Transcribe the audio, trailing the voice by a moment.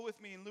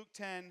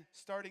Luke 10,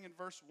 starting in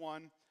verse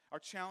 1, our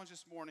challenge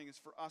this morning is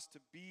for us to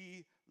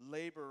be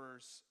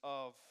laborers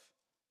of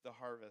the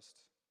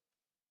harvest.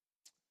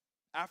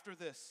 After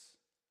this,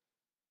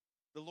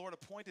 the Lord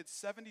appointed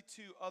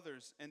 72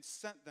 others and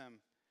sent them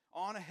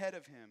on ahead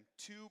of him,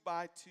 2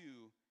 by 2,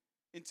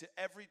 into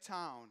every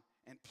town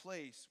and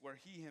place where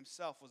he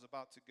himself was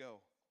about to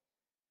go.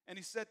 And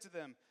he said to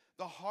them,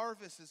 "The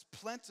harvest is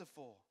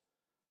plentiful,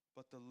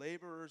 but the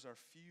laborers are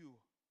few.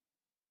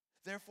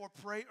 Therefore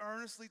pray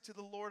earnestly to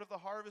the Lord of the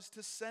harvest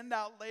to send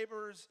out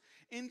laborers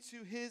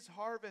into his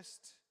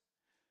harvest.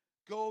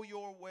 Go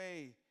your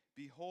way.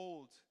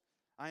 Behold,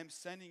 I am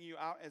sending you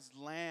out as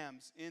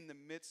lambs in the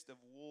midst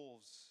of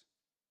wolves.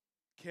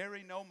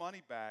 Carry no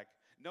money bag,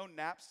 no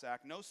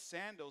knapsack, no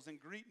sandals, and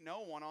greet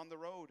no one on the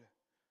road.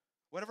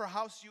 Whatever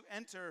house you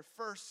enter,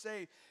 first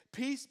say,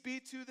 'Peace be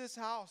to this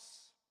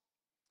house.'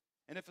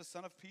 And if a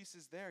son of peace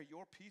is there,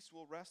 your peace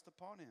will rest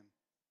upon him.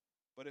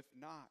 But if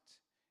not,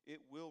 it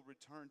will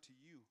return to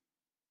you.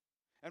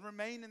 And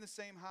remain in the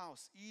same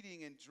house,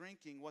 eating and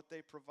drinking what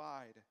they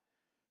provide,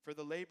 for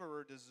the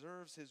laborer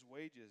deserves his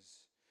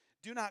wages.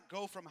 Do not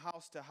go from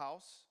house to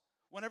house.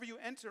 Whenever you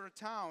enter a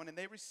town and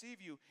they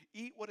receive you,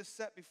 eat what is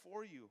set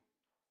before you.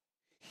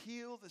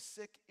 Heal the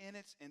sick in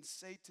it and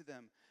say to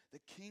them, 'The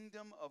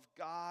kingdom of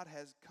God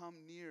has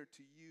come near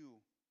to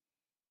you.'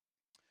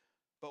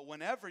 But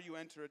whenever you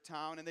enter a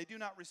town and they do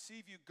not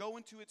receive you, go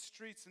into its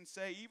streets and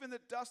say, 'Even the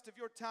dust of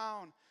your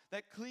town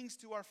that clings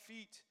to our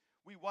feet,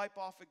 we wipe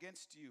off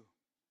against you.'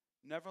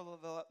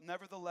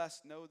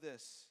 Nevertheless, know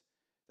this,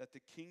 that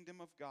the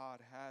kingdom of God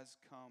has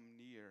come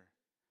near.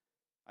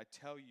 I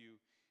tell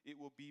you, it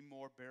will be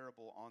more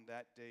bearable on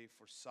that day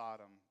for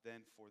Sodom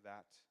than for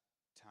that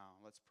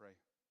town." Let's pray.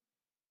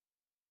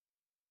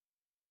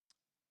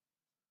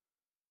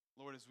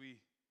 Lord, as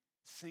we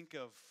think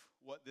of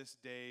what this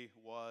day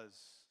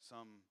was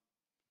some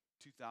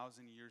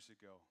 2,000 years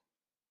ago,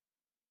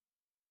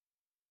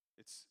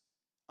 it's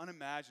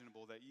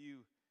unimaginable that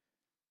you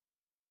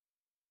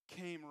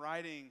came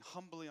riding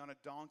humbly on a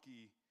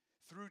donkey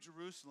through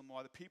Jerusalem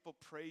while the people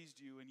praised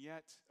you, and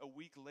yet a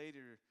week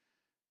later,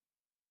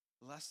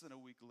 less than a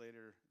week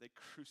later, they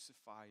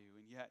crucify you,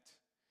 and yet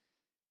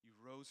you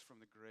rose from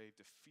the grave,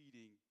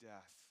 defeating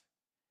death.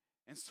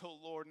 And so,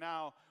 Lord,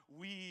 now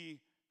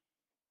we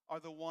are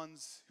the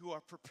ones who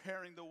are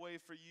preparing the way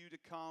for you to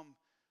come,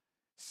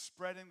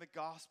 spreading the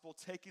gospel,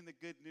 taking the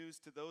good news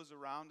to those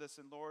around us.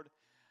 And Lord,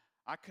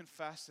 I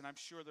confess, and I'm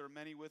sure there are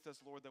many with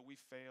us, Lord, that we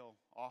fail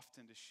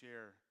often to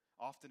share,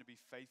 often to be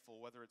faithful,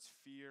 whether it's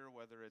fear,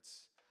 whether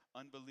it's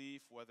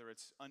unbelief, whether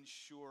it's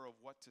unsure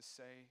of what to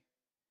say.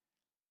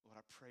 Lord,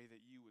 I pray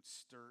that you would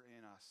stir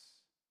in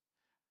us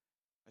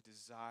a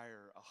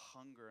desire, a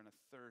hunger, and a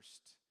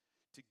thirst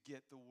to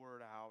get the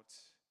word out.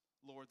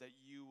 Lord, that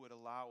you would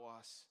allow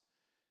us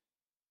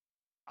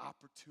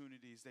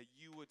opportunities, that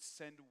you would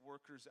send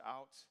workers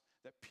out,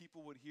 that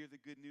people would hear the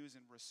good news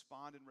and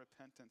respond in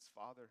repentance,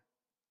 Father.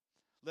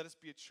 Let us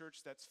be a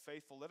church that's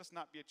faithful. Let us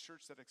not be a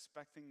church that's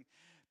expecting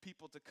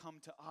people to come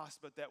to us,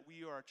 but that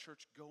we are a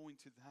church going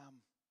to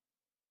them.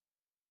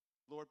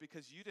 Lord,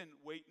 because you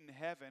didn't wait in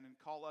heaven and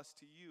call us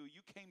to you.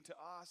 You came to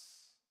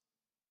us.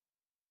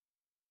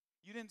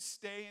 You didn't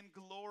stay in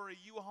glory.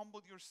 You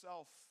humbled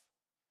yourself.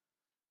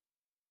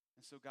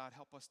 And so, God,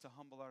 help us to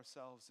humble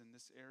ourselves in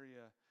this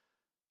area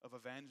of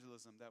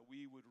evangelism, that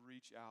we would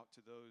reach out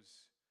to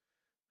those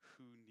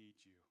who need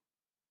you.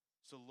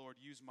 So, Lord,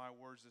 use my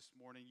words this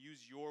morning.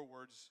 Use your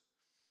words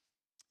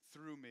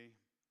through me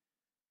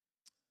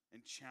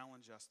and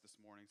challenge us this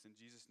morning. It's in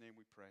Jesus' name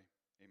we pray.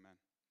 Amen.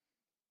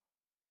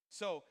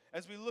 So,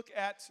 as we look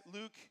at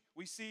Luke,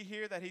 we see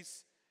here that he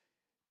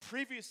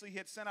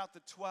had sent out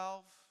the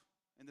 12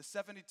 and the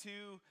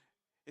 72.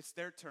 It's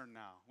their turn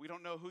now. We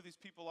don't know who these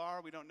people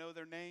are. We don't know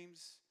their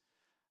names.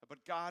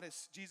 But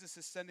Jesus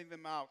is sending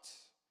them out.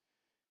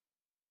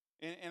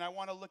 And I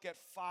want to look at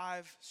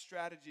 5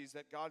 strategies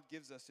that God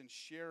gives us in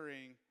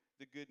sharing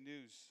the good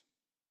news.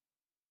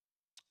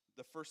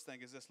 The first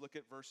thing is this. Look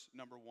at verse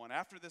number 1.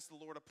 After this, the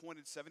Lord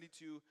appointed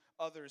 72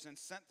 others and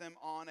sent them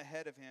on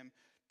ahead of him,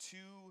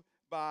 2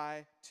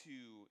 by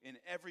 2, in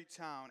every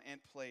town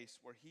and place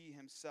where he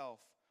himself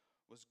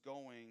was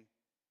going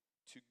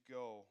to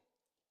go.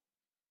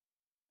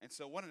 And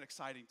so what an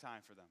exciting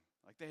time for them.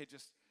 Like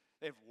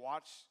they've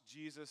watched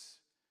Jesus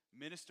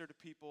minister to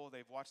people.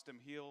 They've watched him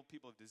heal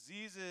people of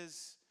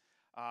diseases,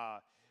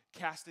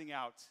 casting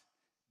out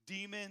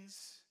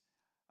demons,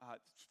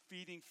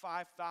 feeding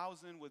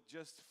 5,000 with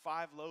just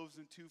 5 loaves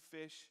and 2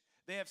 fish.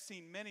 They have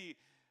seen many,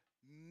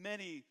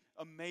 many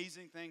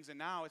amazing things, and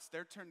now it's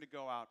their turn to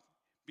go out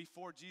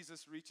before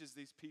Jesus reaches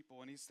these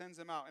people, and he sends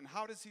them out. And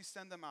how does he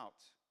send them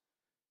out?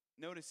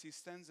 Notice he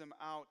sends them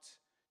out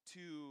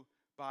 2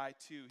 by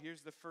 2.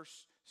 Here's the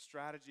first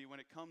strategy when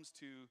it comes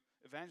to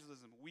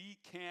evangelism. We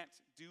can't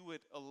do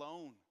it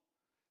alone.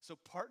 So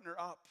partner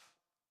up.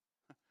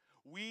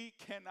 We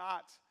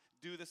cannot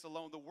do this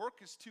alone. The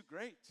work is too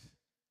great.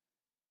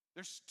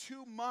 There's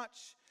too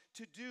much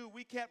to do.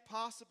 We can't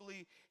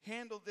possibly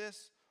handle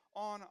this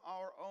on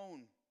our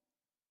own.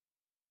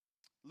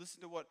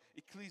 Listen to what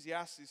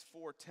Ecclesiastes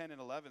 4:10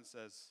 and 11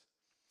 says.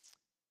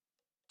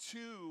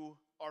 Two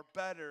are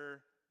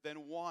better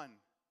than one,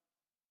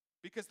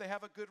 because they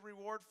have a good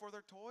reward for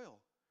their toil.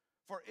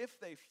 For if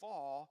they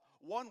fall,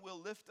 one will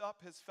lift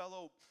up his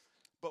fellow,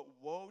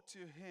 but woe to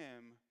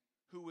him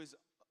who is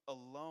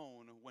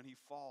alone when he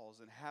falls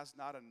and has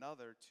not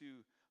another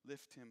to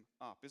lift him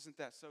up. Isn't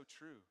that so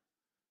true?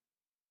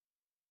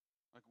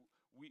 Like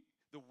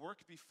the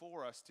work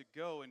before us to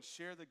go and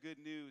share the good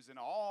news and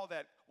all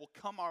that will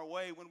come our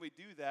way when we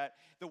do that,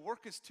 the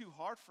work is too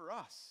hard for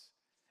us.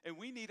 And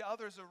we need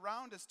others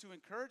around us to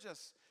encourage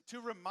us,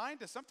 to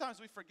remind us. Sometimes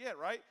we forget,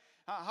 right?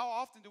 How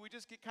often do we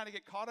just get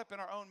caught up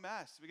in our own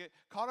mess? We get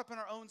caught up in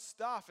our own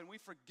stuff, and we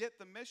forget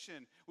the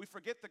mission. We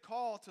forget the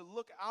call to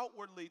look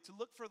outwardly, to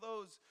look for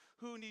those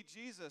who need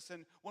Jesus.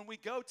 And when we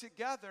go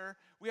together,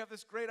 we have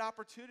this great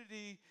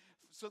opportunity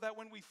so that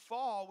when we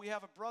fall, we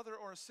have a brother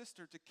or a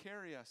sister to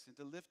carry us and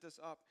to lift us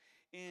up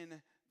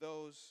in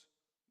those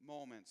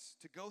moments.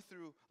 To go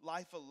through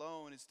life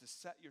alone is to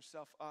set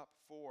yourself up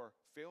for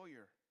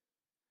failure.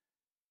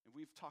 And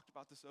we've talked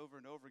about this over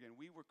and over again.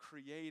 We were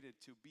created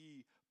to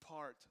be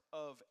part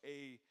of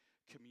a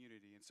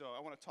community. And so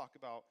I want to talk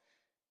about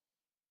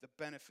the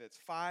benefits,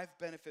 5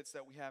 benefits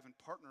that we have in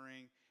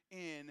partnering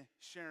in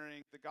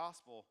sharing the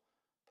gospel.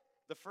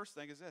 The first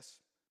thing is this: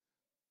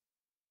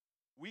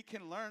 we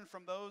can learn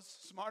from those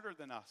smarter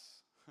than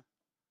us. If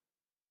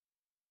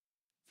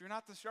you're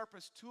not the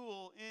sharpest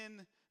tool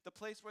in the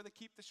place where they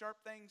keep the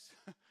sharp things,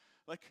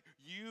 like,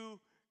 you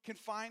can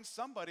find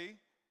somebody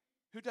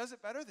who does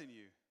it better than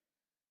you.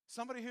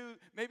 Somebody who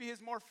maybe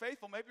is more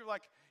faithful. Maybe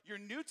you're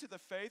new to the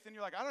faith and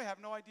you're like, I have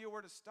no idea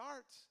where to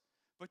start.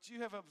 But you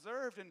have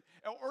observed,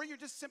 or you're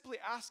just simply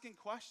asking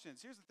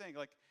questions. Here's the thing,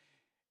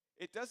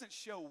 it doesn't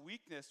show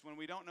weakness when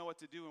we don't know what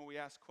to do when we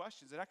ask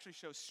questions. It actually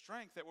shows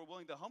strength that we're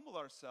willing to humble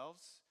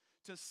ourselves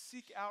to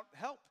seek out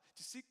help,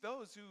 to seek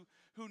those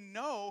who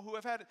know, who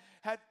have had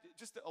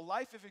just a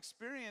life of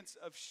experience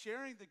of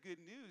sharing the good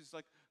news.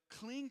 Like,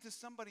 cling to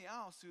somebody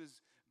else who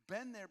has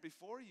been there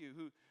before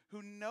you,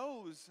 who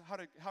knows how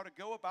to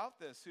go about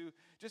this, who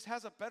just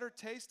has a better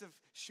taste of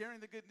sharing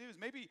the good news.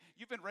 Maybe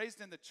you've been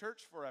raised in the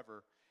church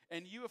forever,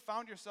 and you have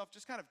found yourself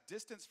just kind of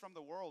distanced from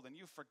the world, and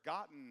you've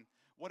forgotten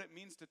what it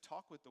means to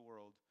talk with the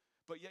world.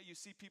 But yet you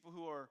see people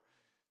who are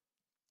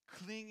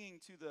clinging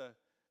to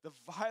the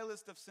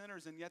vilest of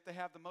sinners, and yet they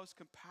have the most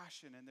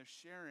compassion, and they're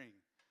sharing.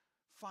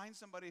 Find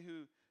somebody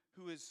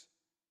who is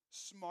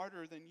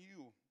smarter than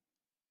you.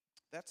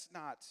 That's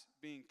not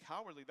being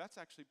cowardly. That's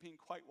actually being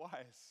quite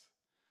wise.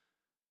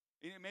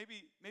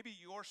 Maybe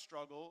your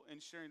struggle in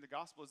sharing the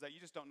gospel is that you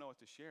just don't know what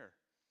to share.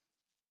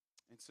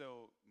 And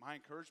so my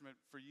encouragement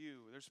for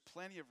you, there's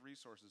plenty of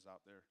resources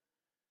out there.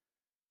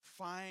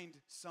 Find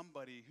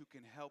somebody who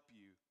can help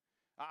you.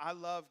 I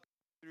love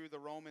through the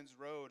Romans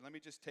road. Let me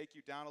just take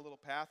you down a little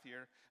path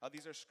here.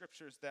 These are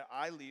scriptures that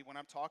I lead when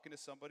I'm talking to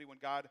somebody, when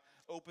God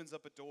opens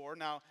up a door.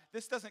 Now,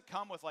 this doesn't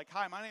come with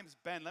hi, my name's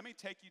Ben. Let me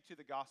take you to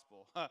the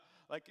gospel.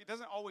 It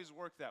doesn't always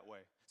work that way.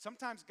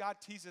 Sometimes God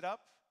tees it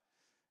up,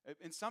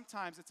 and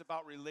sometimes it's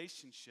about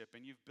relationship,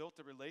 and you've built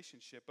a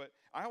relationship. But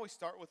I always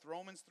start with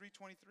Romans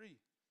 3:23.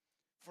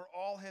 For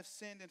all have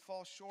sinned and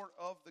fall short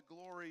of the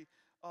glory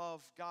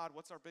of God.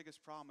 What's our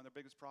biggest problem? And the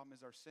biggest problem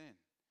is our sin.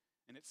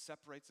 And it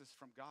separates us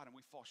from God, and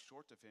we fall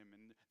short of him.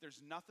 And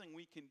there's nothing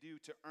we can do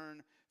to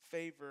earn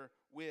favor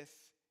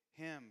with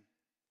him.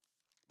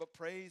 But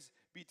praise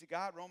be to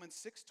God. Romans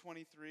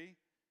 6:23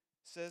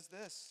 says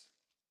this: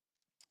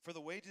 for the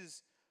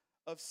wages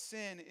of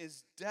sin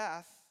is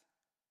death,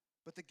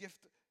 but the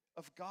gift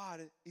of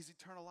God is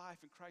eternal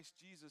life in Christ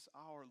Jesus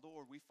our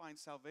Lord. We find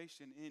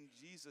salvation in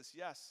Jesus.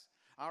 Yes,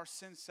 our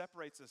sin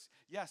separates us.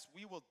 Yes,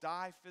 we will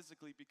die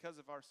physically because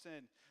of our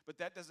sin, but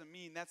that doesn't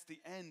mean that's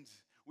the end.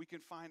 We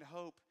can find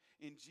hope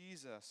in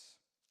Jesus.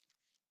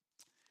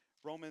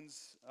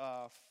 Romans,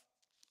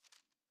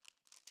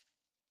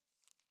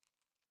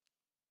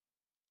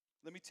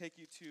 let me take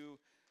you to,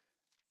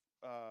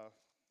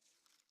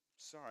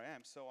 sorry, I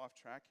am so off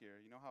track here.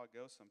 You know how it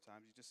goes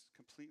sometimes. You just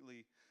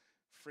completely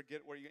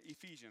forget where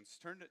Ephesians.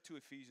 Turn to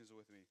Ephesians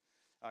with me.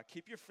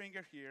 Keep your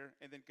finger here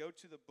and then go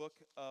to the book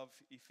of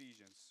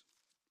Ephesians.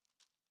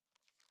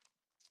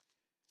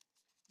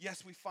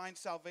 Yes, we find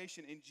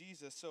salvation in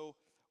Jesus. So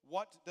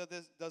what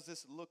does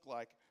this look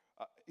like?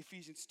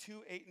 Ephesians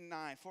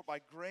 2:8-9. For by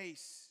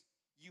grace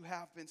you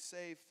have been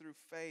saved through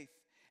faith.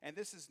 And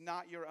this is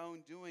not your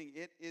own doing.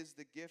 It is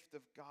the gift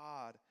of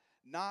God,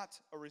 not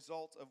a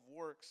result of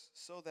works,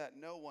 so that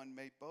no one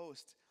may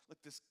boast.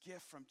 Look, this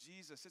gift from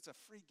Jesus, it's a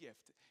free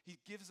gift. He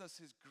gives us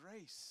his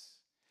grace.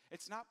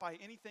 It's not by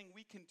anything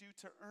we can do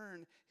to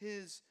earn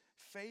his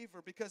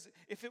favor. Because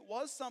if it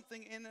was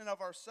something in and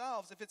of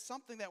ourselves, if it's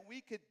something that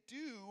we could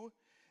do,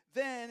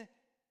 then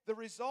the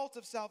result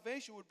of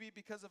salvation would be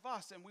because of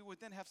us, and we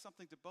would then have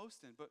something to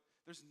boast in. But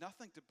there's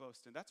nothing to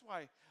boast in. That's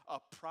why a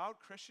proud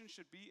Christian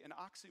should be an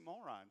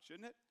oxymoron,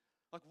 shouldn't it?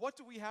 What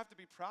do we have to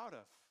be proud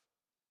of?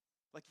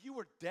 Like you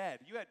were dead.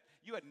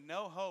 You had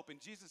no hope, and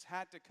Jesus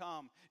had to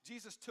come.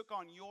 Jesus took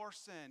on your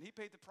sin. He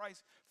paid the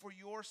price for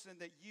your sin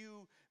that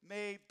you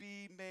may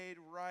be made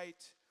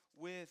right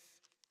with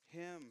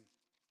him.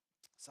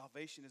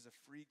 Salvation is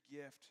a free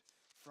gift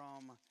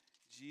from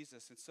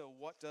Jesus. And so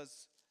what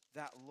does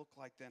that look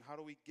like then? How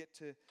do we get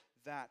to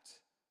that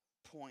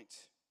point?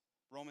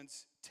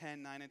 Romans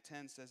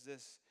 10:9-10 says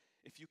this: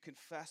 if you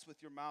confess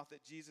with your mouth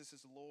that Jesus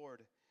is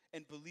Lord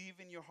and believe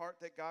in your heart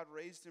that God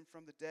raised him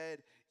from the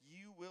dead,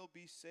 you will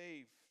be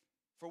saved.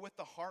 For with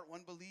the heart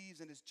one believes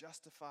and is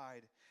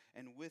justified,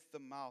 and with the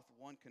mouth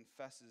one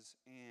confesses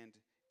and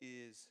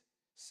is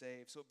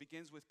saved. So it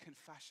begins with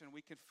confession.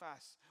 We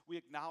confess. We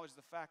acknowledge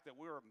the fact that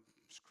we're a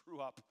screw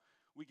up.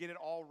 We get it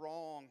all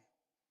wrong.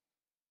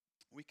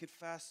 We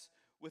confess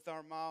with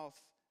our mouth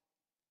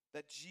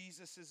that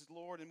Jesus is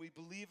Lord, and we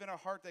believe in our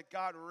heart that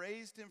God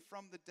raised him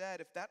from the dead.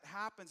 If that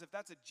happens, if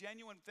that's a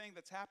genuine thing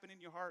that's happened in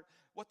your heart,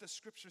 what the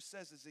scripture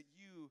says is that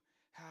you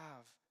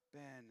have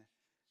been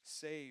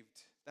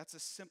saved. That's a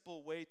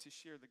simple way to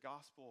share the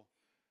gospel.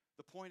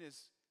 The point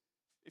is,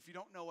 if you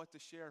don't know what to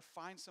share,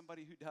 find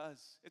somebody who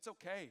does. It's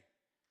okay.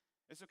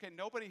 It's okay.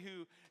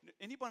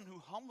 Anyone who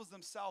humbles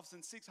themselves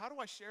and seeks, how do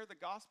I share the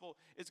gospel,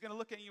 is going to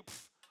look at you,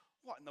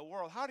 what in the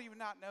world? How do you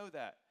not know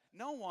that?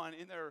 No one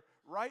in their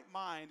right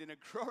mind in a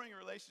growing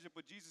relationship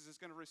with Jesus is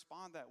going to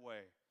respond that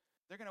way.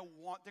 They're going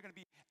to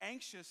be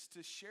anxious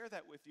to share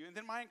that with you. And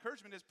then my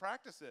encouragement is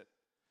practice it.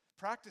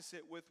 Practice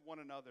it with one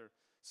another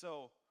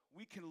so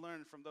we can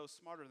learn from those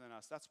smarter than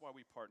us. That's why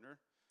we partner.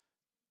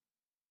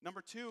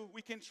 Number 2,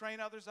 we can train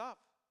others up.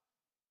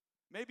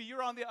 Maybe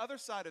you're on the other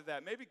side of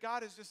that. Maybe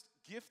God has just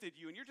gifted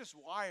you and you're just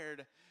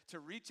wired to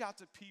reach out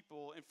to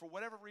people, and for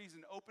whatever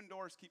reason, open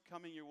doors keep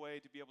coming your way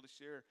to be able to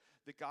share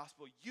the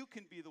gospel. You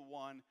can be the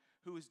one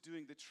who is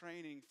doing the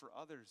training for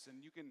others.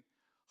 And you can,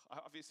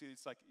 obviously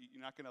it's like,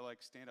 you're not gonna like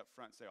stand up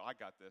front and say, oh, I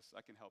got this,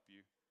 I can help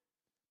you.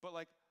 But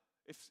like,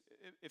 if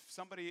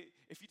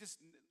you just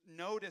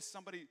notice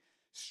somebody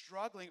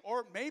struggling,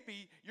 or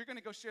maybe you're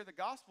gonna go share the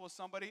gospel with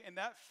somebody and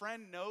that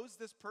friend knows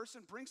this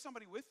person, bring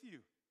somebody with you.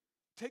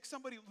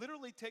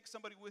 Literally take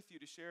somebody with you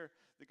to share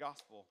the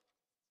gospel.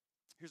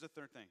 Here's the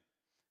third thing.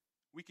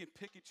 We can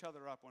pick each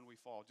other up when we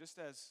fall. Just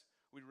as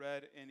we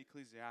read in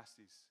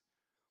Ecclesiastes,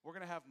 we're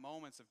going to have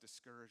moments of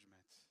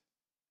discouragement.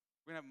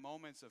 We're going to have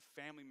moments of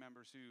family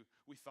members who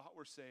we thought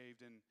were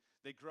saved, and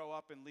they grow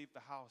up and leave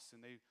the house,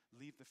 and they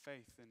leave the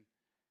faith.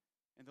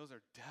 And those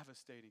are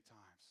devastating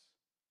times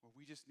where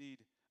we just need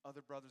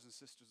other brothers and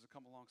sisters to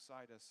come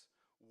alongside us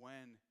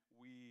when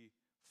we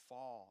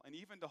fall, and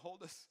even to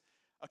hold us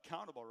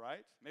accountable,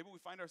 right? Maybe we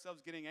find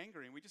ourselves getting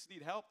angry and we just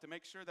need help to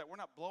make sure that we're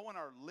not blowing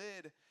our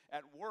lid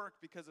at work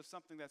because of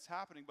something that's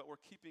happening, but we're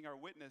keeping our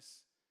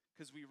witness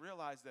because we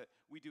realize that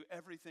we do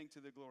everything to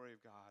the glory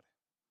of God.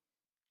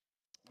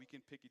 We can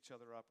pick each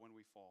other up when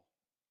we fall.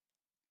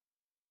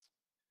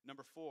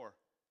 Number 4,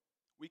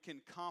 we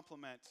can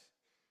complement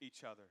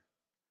each other.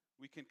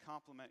 We can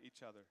complement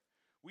each other.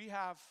 We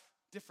have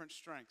different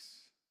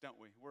strengths, don't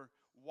we? We're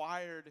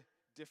wired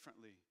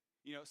differently.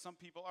 You know, some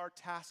people are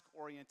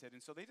task-oriented,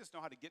 and so they just know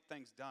how to get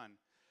things done.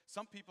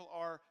 Some people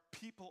are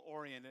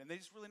people-oriented, and they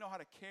just really know how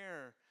to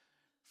care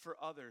for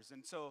others.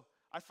 And so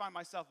I find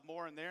myself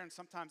more in there, and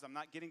sometimes I'm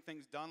not getting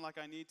things done like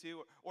I need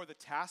to, or the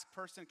task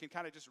person can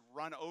kind of just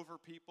run over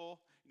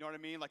people. You know what I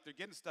mean? Like they're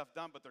getting stuff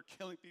done, but they're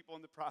killing people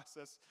in the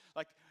process.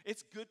 Like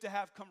it's good to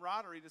have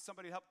camaraderie, to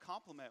somebody to help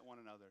complement one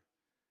another.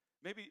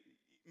 Maybe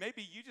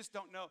you just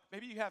don't know.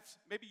 Maybe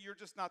you're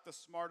just not the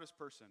smartest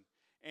person.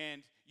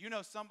 And you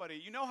know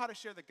somebody, you know how to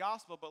share the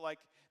gospel, but like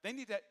they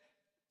need to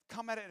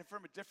come at it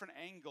from a different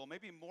angle,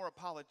 maybe more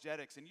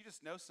apologetics, and you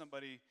just know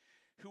somebody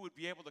who would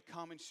be able to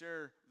come and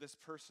share this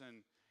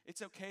person.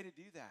 It's okay to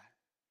do that.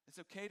 It's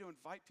okay to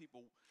invite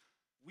people.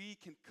 We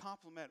can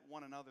complement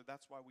one another.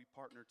 That's why we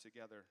partner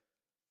together.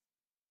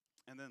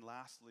 And then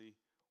lastly,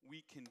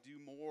 we can do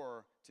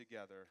more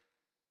together.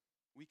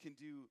 We can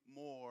do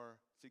more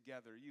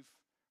together. You've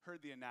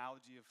heard the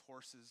analogy of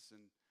horses,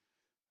 and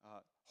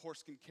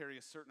horse can carry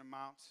a certain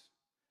amount,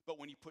 but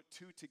when you put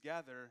 2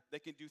 together, they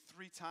can do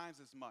 3 times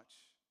as much.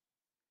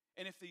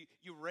 And if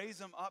you raise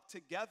them up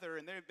together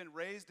and they've been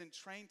raised and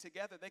trained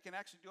together, they can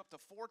actually do up to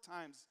 4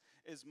 times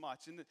as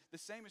much. And the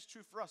same is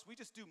true for us. We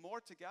just do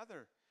more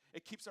together.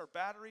 It keeps our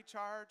battery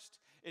charged.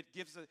 It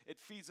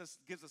feeds us,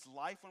 gives us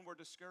life when we're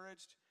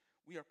discouraged.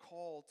 We are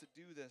called to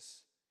do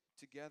this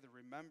together.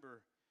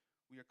 Remember,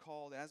 we are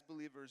called as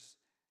believers,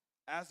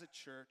 as a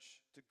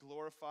church, to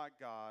glorify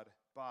God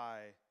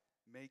by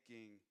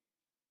making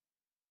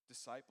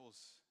disciples.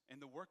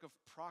 And the work of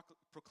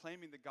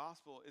proclaiming the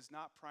gospel is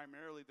not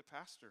primarily the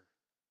pastor.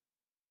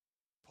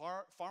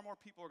 Far more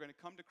people are going to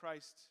come to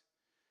Christ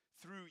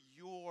through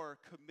your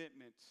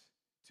commitment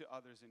to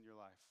others in your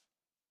life.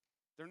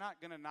 They're not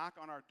going to knock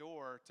on our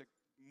door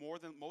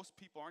most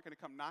people aren't going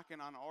to come knocking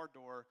on our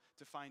door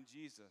to find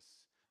Jesus.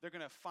 They're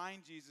going to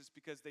find Jesus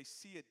because they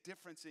see a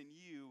difference in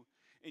you,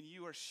 and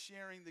you are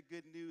sharing the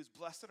good news.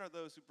 Blessed are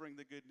those who bring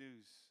the good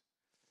news.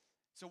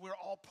 So we're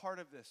all part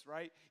of this,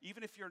 right?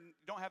 Even if you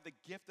don't have the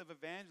gift of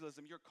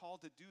evangelism, you're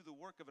called to do the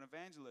work of an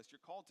evangelist.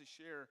 You're called to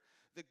share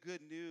the good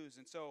news.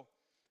 And so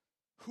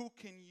who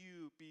can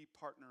you be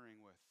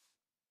partnering with?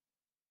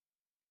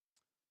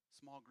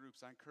 Small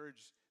groups. I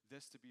encourage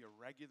this to be a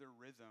regular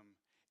rhythm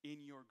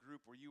in your group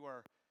where you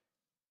are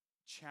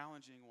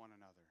challenging one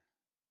another,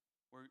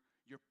 where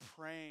you're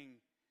praying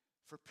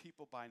for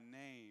people by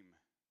name,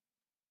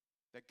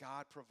 that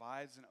God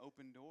provides an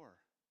open door.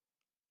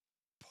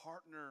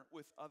 Partner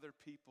with other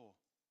people.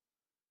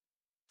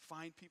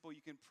 Find people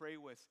you can pray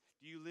with.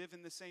 Do you live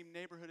in the same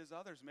neighborhood as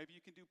others? Maybe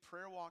you can do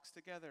prayer walks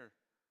together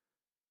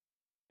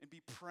and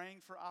be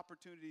praying for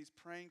opportunities,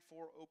 praying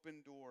for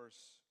open doors.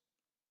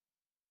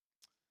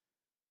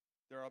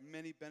 There are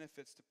many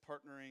benefits to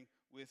partnering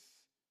with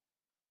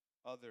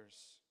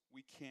others.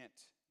 We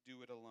can't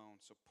do it alone,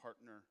 so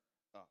partner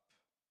up.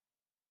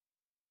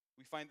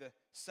 We find the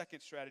second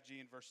strategy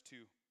in verse 2.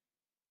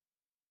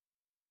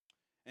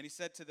 And he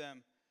said to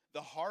them,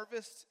 "The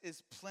harvest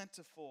is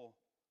plentiful,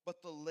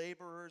 but the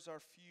laborers are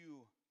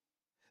few.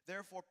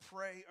 Therefore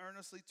pray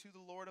earnestly to the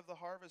Lord of the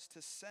harvest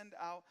to send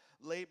out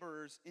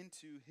laborers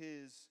into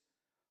his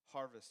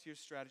harvest." Here's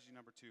strategy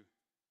number 2.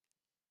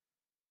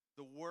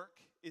 The work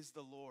is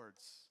the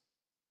Lord's,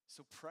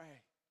 so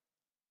pray.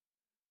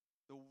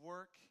 The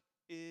work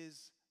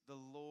is the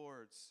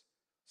Lord's,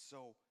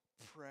 so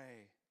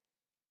pray.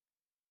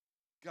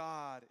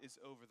 God is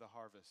over the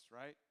harvest,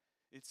 right?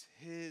 It's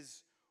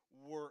his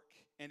work,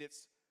 and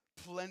it's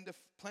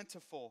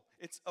plentiful.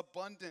 It's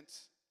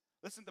abundant.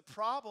 Listen, the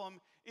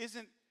problem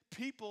isn't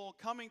people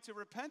coming to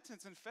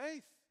repentance and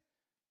faith.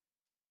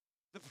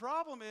 The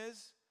problem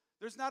is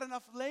there's not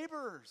enough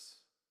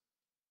laborers.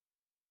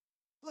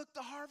 Look,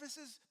 the harvest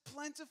is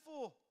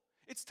plentiful.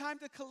 It's time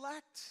to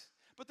collect,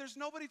 but there's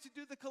nobody to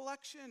do the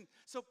collection.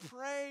 So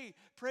pray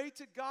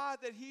to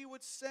God that he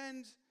would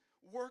send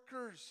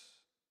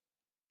workers.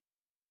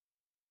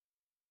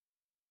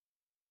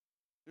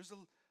 There's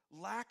a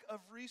lack of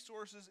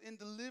resources in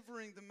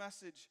delivering the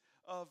message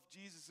of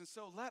Jesus. And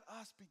so let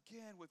us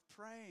begin with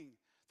praying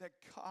that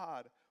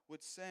God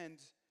would send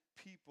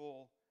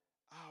people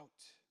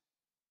out.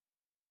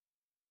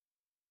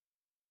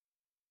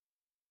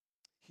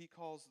 He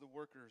calls the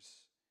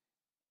workers,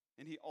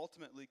 and he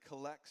ultimately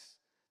collects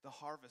the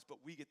harvest,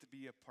 but we get to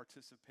be a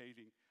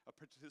participator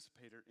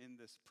in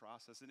this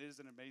process. And it is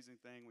an amazing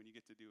thing when you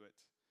get to do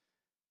it,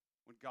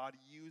 when God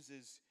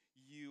uses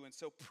you. And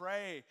so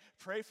pray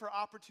for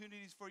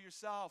opportunities for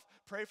yourself.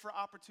 Pray for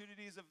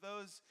opportunities of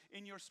those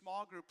in your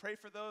small group. Pray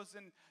for those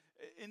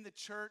in the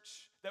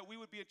church, that we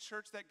would be a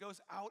church that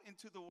goes out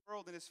into the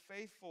world and is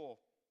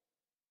faithful.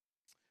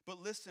 But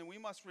listen, we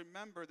must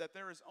remember that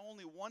there is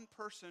only one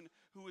person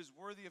who is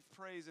worthy of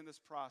praise in this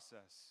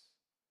process.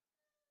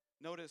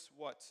 Notice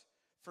what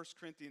 1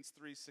 Corinthians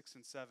 3, 6,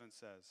 and 7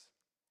 says.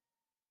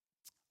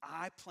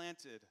 I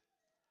planted,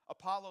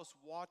 Apollos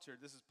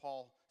watered. This is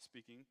Paul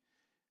speaking.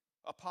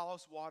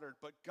 Apollos watered,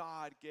 but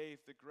God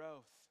gave the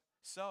growth.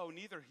 So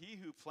neither he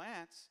who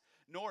plants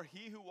nor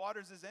he who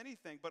waters is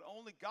anything, but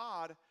only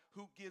God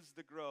who gives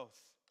the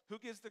growth. Who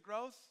gives the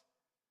growth?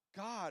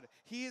 God.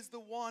 He is the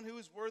one who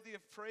is worthy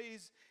of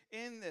praise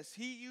in this.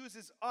 He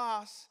uses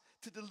us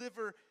to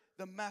deliver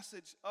the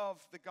message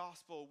of the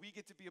gospel. We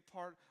get to be a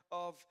part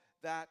of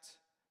that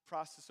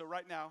process. So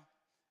right now,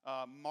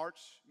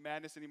 March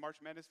Madness. Any March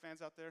Madness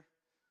fans out there?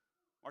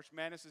 March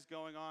Madness is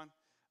going on.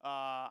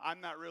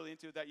 I'm not really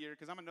into it that year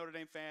because I'm a Notre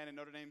Dame fan, and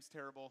Notre Dame's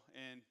terrible,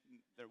 and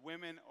the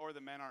women or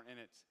the men aren't in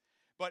it.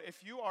 But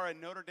if you are a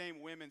Notre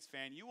Dame women's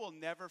fan, you will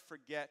never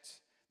forget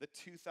the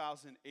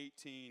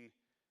 2018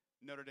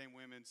 Notre Dame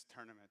women's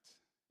tournament.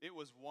 It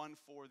was one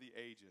for the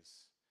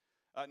ages.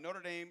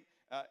 Notre Dame,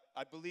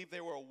 I believe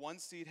they were a 1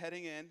 seed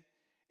heading in,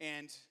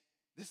 and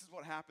this is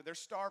what happened. Their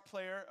star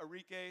player,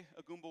 Arike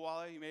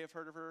Ogunbowale, you may have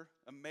heard of her,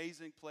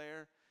 amazing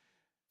player.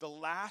 The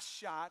last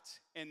shot,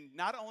 and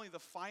not only the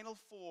Final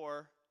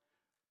Four,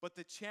 but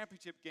the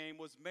championship game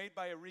was made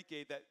by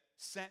Arike that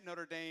sent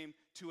Notre Dame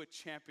to a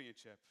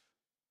championship.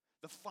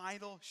 The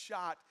final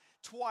shot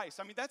twice.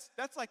 I mean, that's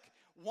like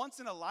once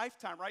in a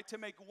lifetime, right? To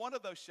make one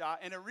of those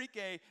shots, and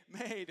Arike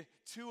made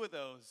 2 of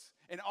those.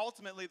 And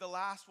ultimately, the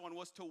last one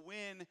was to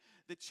win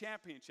the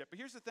championship. But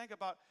here's the thing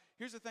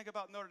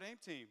about Notre Dame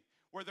team.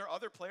 Were there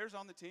other players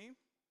on the team?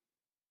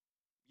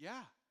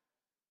 Yeah.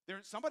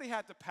 Somebody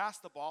had to pass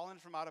the ball in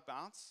from out of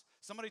bounds.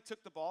 Somebody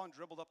took the ball and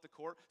dribbled up the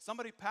court.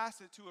 Somebody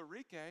passed it to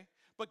Arike.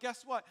 But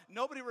guess what?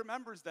 Nobody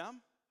remembers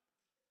them.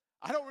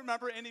 I don't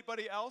remember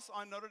anybody else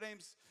on Notre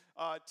Dame's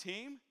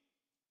team.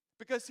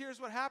 Because here's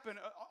what happened.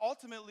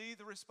 Ultimately,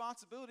 the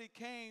responsibility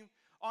came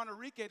on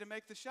Arike to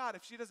make the shot.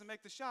 If she doesn't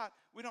make the shot,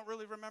 we don't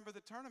really remember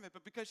the tournament.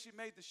 But because she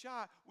made the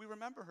shot, we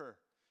remember her.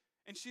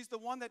 And she's the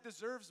one that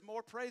deserves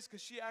more praise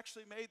because she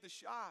actually made the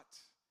shot.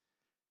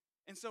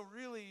 And so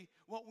really,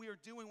 what we are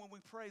doing when we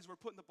pray is we're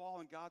putting the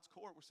ball in God's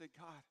court. We're saying,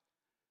 God,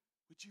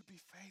 would you be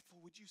faithful?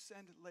 Would you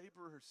send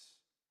laborers?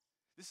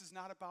 This is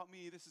not about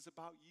me. This is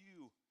about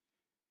you.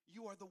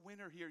 You are the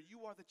winner here.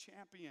 You are the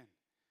champion.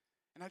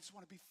 And I just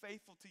want to be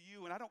faithful to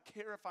you. And I don't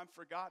care if I'm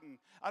forgotten.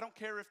 I don't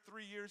care if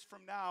 3 years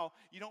from now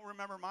you don't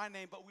remember my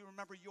name, but we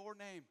remember your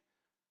name.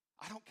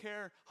 I don't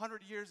care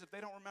 100 years if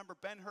they don't remember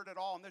Ben Hurt at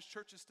all and this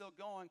church is still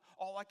going.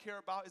 All I care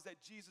about is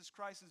that Jesus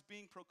Christ is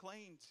being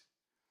proclaimed.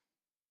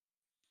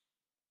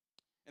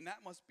 And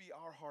that must be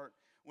our heart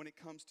when it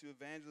comes to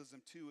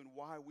evangelism too, and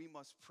why we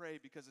must pray,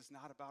 because it's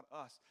not about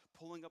us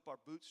pulling up our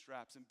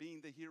bootstraps and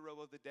being the hero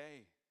of the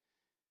day,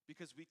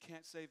 because we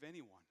can't save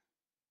anyone.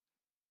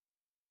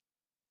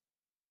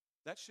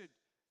 That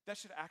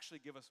should actually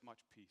give us much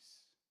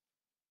peace.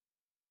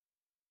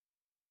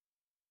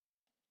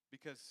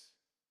 Because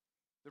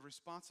the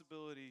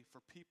responsibility for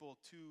people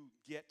to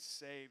get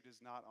saved is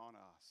not on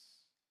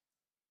us.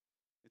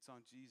 It's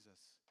on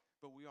Jesus.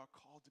 But we are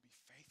called to be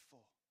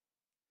faithful.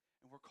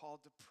 And we're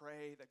called to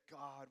pray that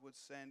God would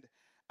send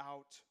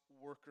out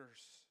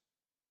workers.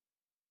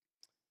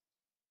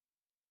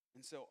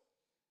 And so,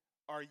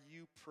 are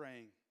you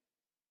praying?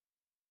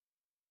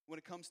 When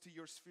it comes to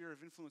your sphere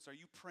of influence, are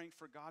you praying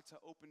for God to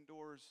open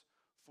doors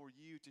for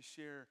you to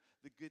share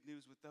the good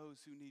news with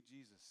those who need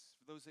Jesus,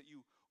 for those that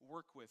you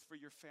work with, for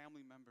your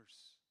family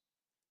members?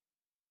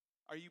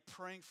 Are you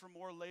praying for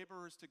more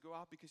laborers to go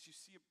out because you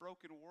see a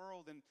broken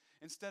world, and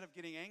instead of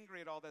getting angry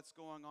at all that's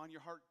going on,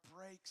 your heart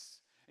breaks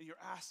and you're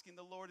asking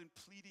the Lord and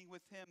pleading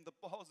with Him, the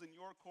ball's in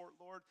your court,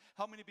 Lord.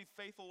 Help me to be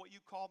faithful what you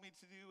called me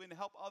to do, and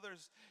help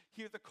others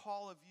hear the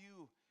call of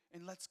you,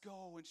 and let's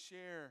go and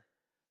share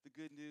the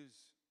good news.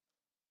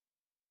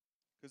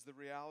 Because the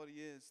reality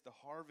is the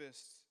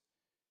harvest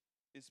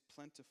is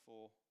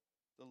plentiful,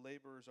 the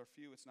laborers are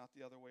few. It's not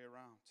the other way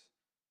around.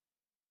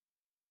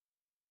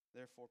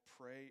 Therefore,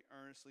 pray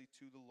earnestly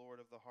to the Lord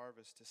of the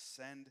harvest to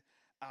send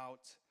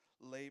out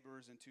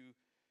laborers into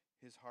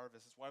His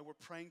harvest. That's why we're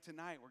praying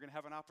tonight. We're going to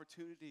have an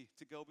opportunity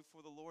to go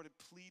before the Lord and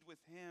plead with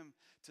Him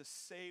to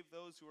save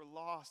those who are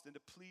lost, and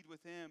to plead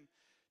with Him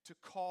to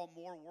call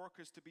more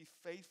workers to be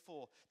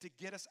faithful, to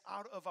get us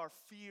out of our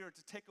fear,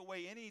 to take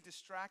away any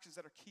distractions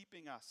that are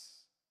keeping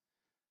us.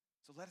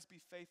 So let us be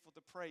faithful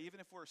to pray.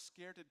 Even if we're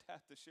scared to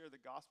death to share the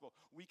gospel,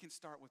 we can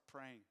start with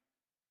praying.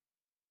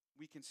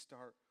 We can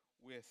start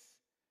with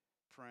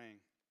praying.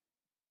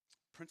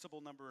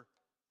 Principle number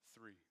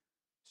 3.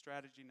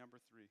 Strategy number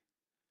 3.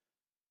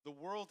 The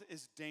world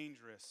is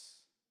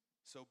dangerous,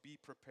 so be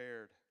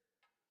prepared.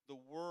 The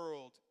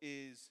world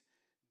is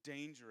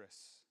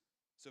dangerous,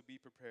 so be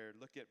prepared.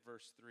 Look at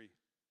verse 3.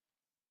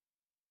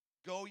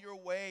 Go your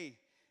way.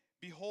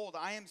 Behold,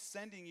 I am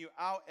sending you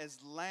out as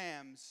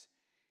lambs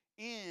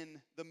in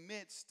the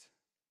midst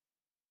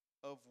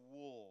of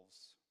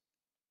wolves.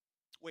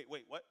 Wait,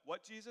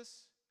 what,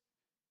 Jesus?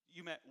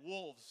 You meant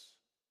wolves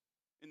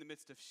in the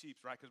midst of sheep,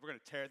 right? Because we're going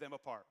to tear them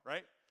apart,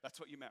 right? That's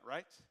what you meant,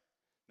 right?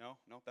 No,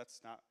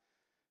 that's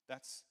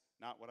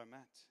not what I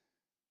meant.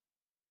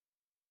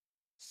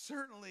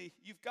 Certainly,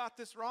 you've got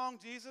this wrong,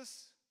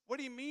 Jesus. What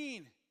do you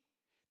mean?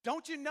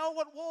 Don't you know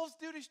what wolves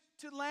do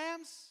to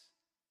lambs?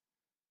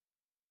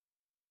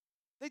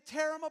 They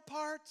tear them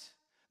apart.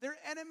 They're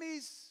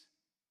enemies.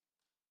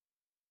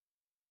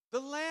 The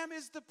lamb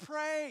is the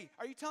prey.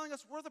 Are you telling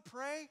us we're the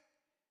prey?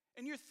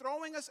 And you're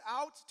throwing us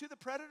out to the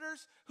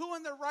predators? Who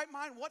in their right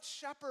mind, what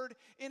shepherd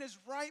in his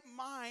right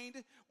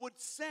mind would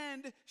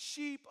send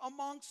sheep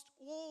amongst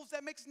wolves?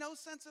 That makes no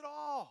sense at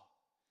all.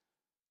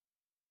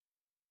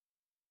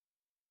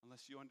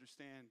 Unless you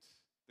understand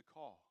the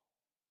call.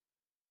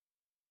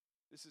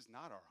 This is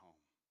not our home.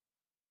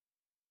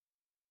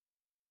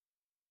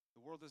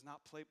 The world does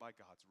not play by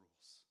God's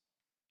rules.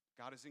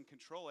 God is in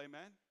control,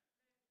 amen?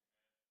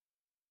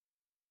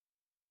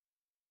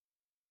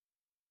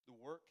 The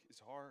work is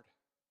hard.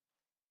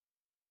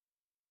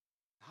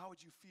 How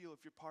would you feel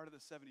if you're part of the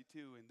 72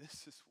 and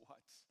this is what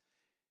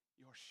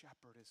your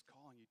shepherd is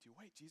calling you to?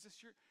 Wait, Jesus,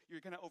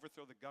 you're going to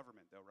overthrow the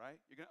government though, right?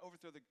 You're going to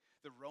overthrow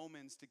the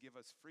Romans to give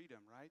us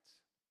freedom, right?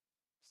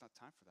 It's not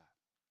time for that.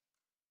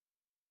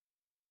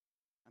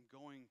 I'm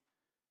going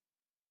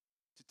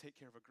to take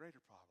care of a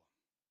greater problem.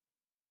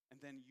 And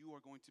then you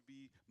are going to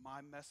be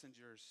my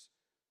messengers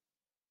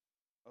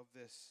of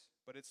this.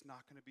 But it's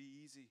not going to be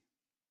easy.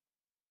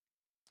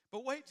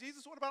 But wait,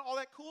 Jesus, what about all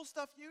that cool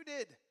stuff you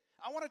did?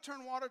 I want to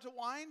turn water to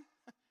wine.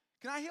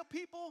 Can I heal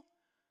people?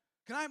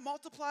 Can I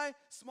multiply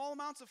small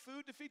amounts of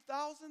food to feed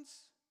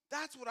thousands?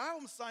 That's what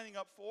I'm signing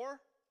up for.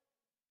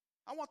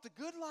 I want the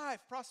good life,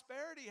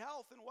 prosperity,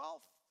 health, and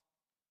wealth.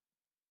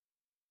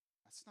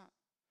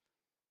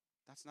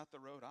 That's not the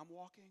road I'm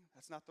walking.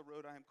 That's not the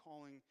road I am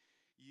calling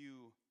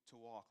you to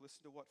walk.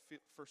 Listen to what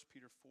 1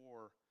 Peter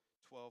 4:12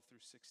 through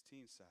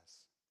 16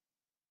 says.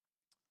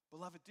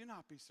 Beloved, do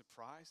not be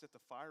surprised at the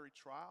fiery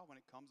trial when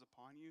it comes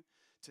upon you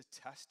to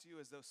test you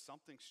as though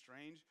something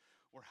strange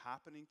were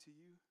happening to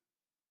you.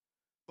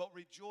 But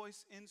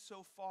rejoice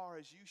insofar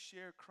as you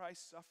share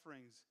Christ's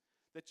sufferings,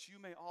 that you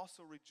may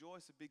also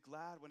rejoice and be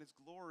glad when His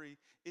glory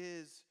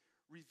is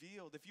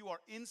revealed. If you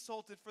are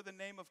insulted for the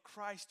name of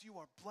Christ, you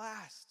are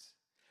blessed,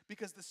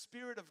 because the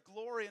Spirit of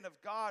glory and of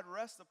God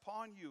rests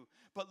upon you.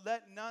 But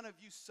let none of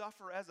you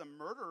suffer as a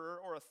murderer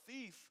or a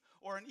thief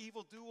or an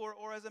evildoer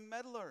or as a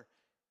meddler.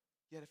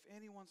 Yet if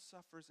anyone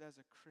suffers as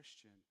a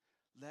Christian,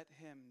 let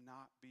him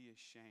not be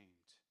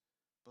ashamed,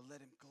 but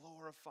let him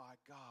glorify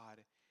God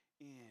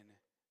in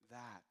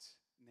that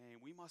name.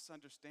 We must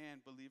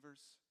understand, believers,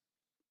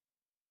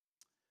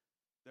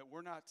 that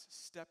we're not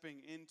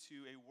stepping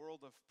into a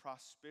world of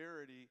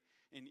prosperity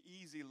and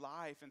easy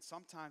life. And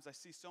sometimes I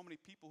see so many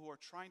people who are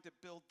trying to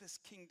build this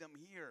kingdom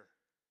here.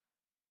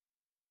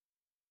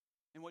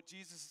 And what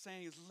Jesus is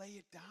saying is, lay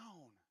it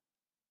down.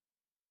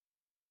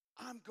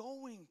 I'm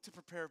going to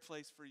prepare a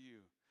place for you,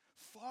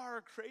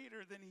 far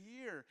greater than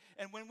here.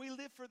 And when we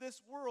live for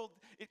this world,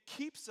 it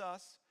keeps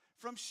us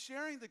from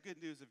sharing the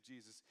good news of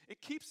Jesus.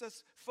 It keeps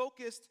us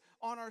focused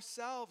on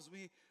ourselves.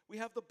 We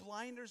have the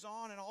blinders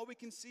on, and all we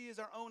can see is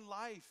our own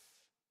life.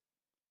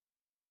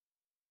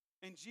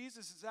 And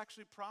Jesus is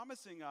actually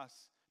promising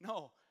us,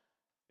 no,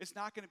 it's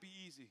not going to be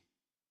easy.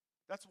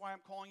 That's why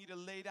I'm calling you to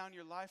lay down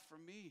your life for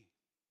me.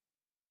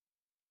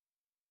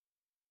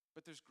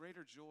 But there's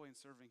greater joy in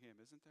serving him,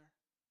 isn't there?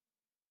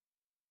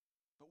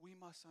 But we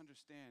must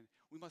understand,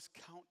 we must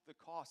count the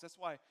cost. That's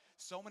why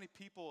so many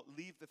people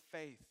leave the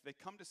faith. They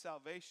come to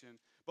salvation,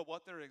 but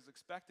what they're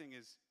expecting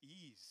is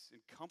ease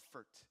and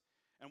comfort.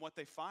 And what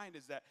they find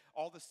is that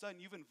all of a sudden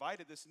you've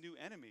invited this new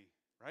enemy,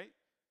 right?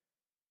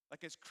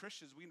 Like as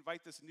Christians, we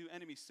invite this new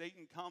enemy.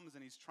 Satan comes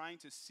and he's trying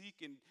to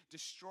seek and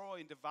destroy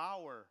and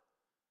devour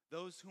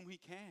those whom he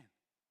can.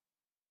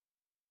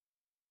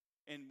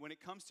 And when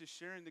it comes to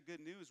sharing the good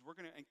news, we're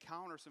going to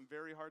encounter some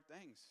very hard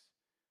things.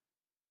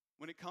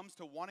 When it comes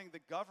to wanting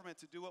the government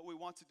to do what we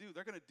want to do,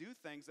 they're going to do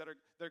things that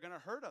they're going to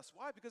hurt us.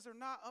 Why? Because we're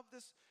not of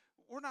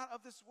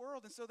this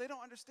world, and so they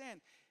don't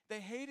understand. They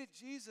hated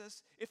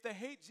Jesus. If they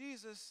hate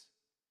Jesus,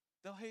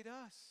 they'll hate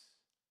us.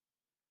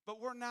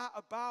 But we're not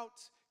about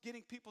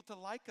getting people to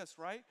like us,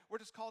 right? We're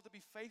just called to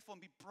be faithful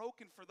and be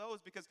broken for those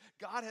because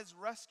God has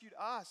rescued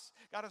us.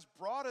 God has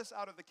brought us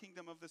out of the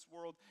kingdom of this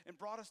world and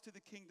brought us to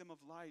the kingdom of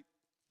light.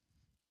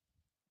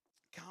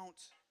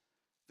 Count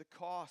the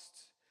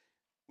cost.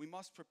 We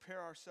must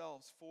prepare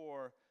ourselves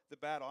for the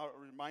battle. I was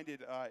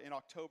reminded in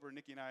October,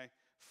 Nikki and I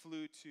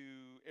flew to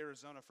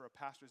Arizona for a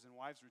pastors and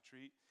wives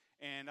retreat.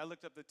 And I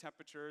looked up the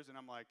temperatures, and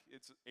I'm like,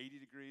 it's 80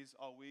 degrees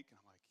all week. And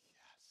I'm like,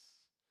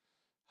 yes.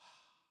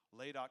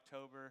 Late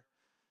October,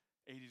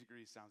 80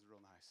 degrees sounds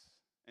real nice.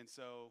 And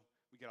so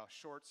we get our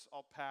shorts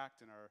all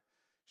packed and our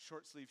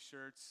short sleeve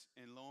shirts.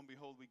 And lo and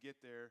behold, we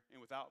get there.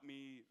 And without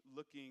me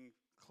looking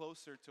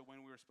closer to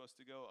when we were supposed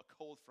to go, a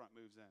cold front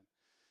moves in.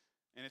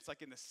 And it's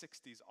like in the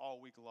 60s all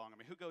week long. I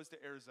mean, who goes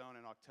to Arizona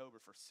in October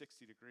for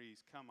 60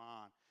 degrees? Come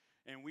on.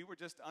 And we were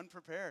just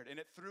unprepared. And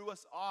it threw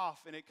us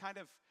off. And it kind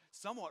of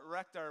somewhat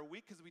wrecked our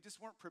week because we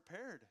just weren't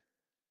prepared.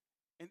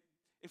 And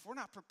if we're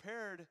not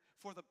prepared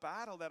for the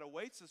battle that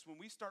awaits us when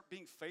we start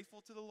being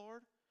faithful to the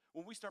Lord,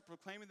 when we start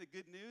proclaiming the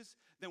good news,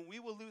 then we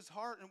will lose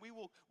heart and we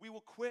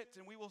will quit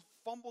and we will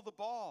fumble the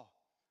ball.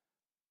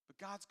 But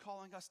God's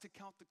calling us to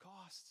count the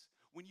costs.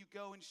 When you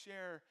go and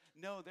share,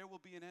 no, there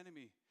will be an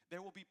enemy.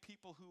 There will be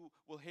people who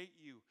will hate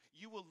you.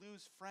 You will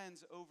lose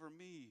friends over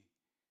me.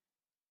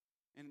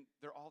 And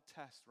they're all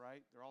tests,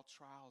 right? They're all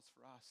trials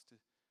for us.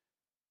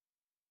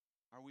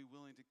 Are we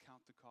willing to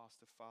count the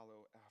cost to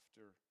follow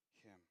after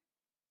him?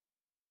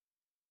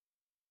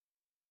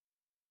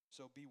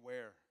 So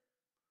beware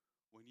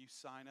when you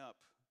sign up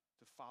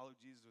to follow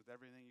Jesus with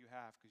everything you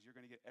have, because you're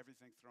going to get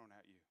everything thrown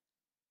at you.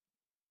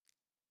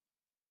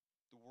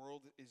 The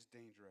world is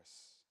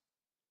dangerous,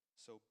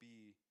 so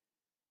be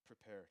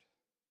prepared.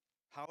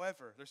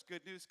 However, there's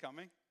good news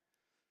coming.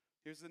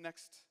 Here's the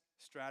next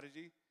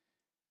strategy.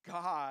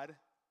 God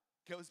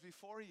goes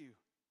before you,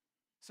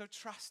 so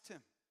trust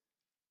him.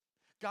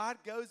 God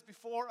goes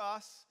before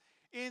us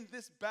in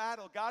this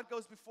battle. God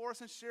goes before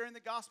us in sharing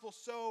the gospel,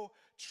 so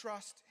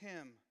trust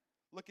him.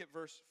 Look at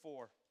verse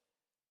 4.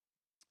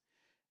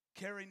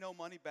 Carry no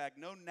money bag,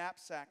 no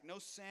knapsack, no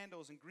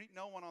sandals, and greet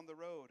no one on the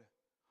road.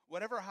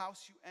 Whatever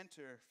house you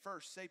enter,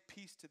 first say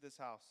peace to this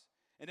house.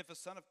 And if a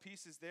son of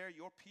peace is there,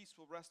 your peace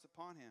will rest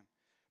upon him.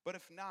 But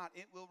if not,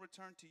 it will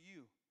return to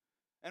you.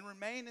 And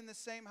remain in the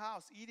same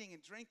house, eating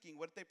and drinking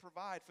what they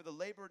provide, for the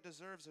laborer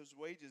deserves his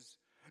wages.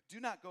 Do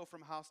not go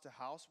from house to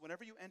house.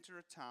 Whenever you enter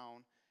a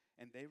town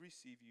and they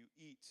receive you,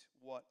 eat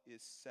what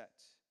is set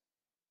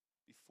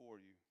before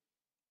you.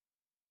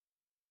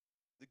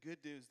 The good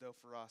news, though,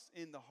 for us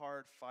in the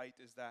hard fight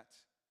is that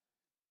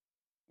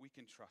we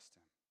can trust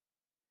him.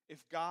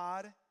 If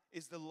God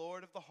is the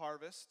Lord of the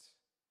harvest,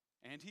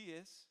 and he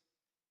is,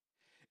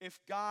 if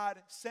God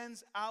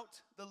sends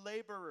out the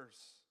laborers,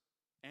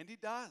 and he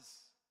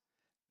does,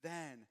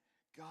 then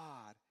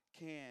God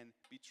can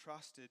be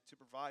trusted to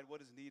provide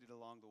what is needed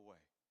along the way.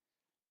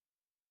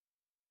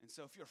 And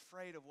so if you're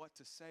afraid of what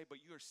to say, but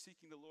you are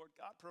seeking the Lord,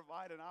 God,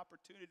 provide an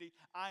opportunity.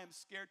 I am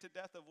scared to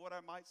death of what I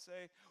might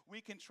say.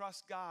 We can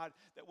trust God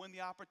that when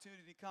the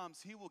opportunity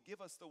comes, he will give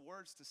us the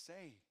words to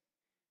say.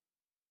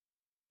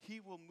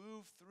 He will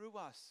move through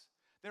us.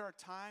 There are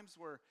times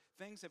where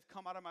things have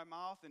come out of my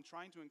mouth and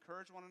trying to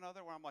encourage one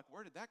another where I'm like,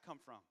 where did that come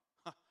from?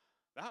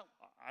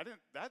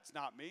 That's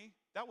not me.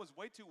 That was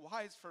way too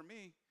wise for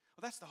me.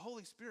 Well, that's the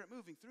Holy Spirit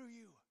moving through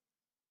you.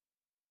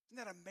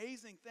 Isn't that an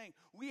amazing thing?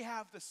 We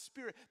have the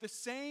Spirit. The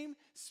same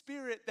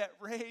Spirit that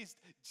raised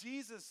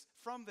Jesus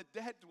from the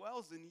dead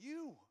dwells in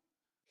you.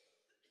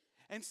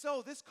 And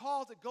so this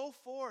call to go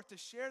forth, to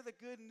share the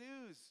good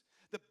news,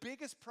 the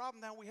biggest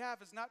problem that we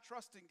have is not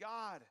trusting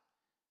God.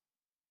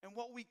 And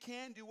what we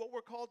can do, what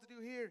we're called to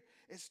do here,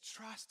 is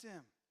trust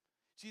Him.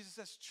 Jesus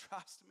says,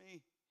 trust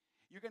me.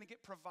 You're going to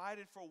get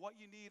provided for what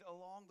you need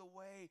along the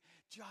way.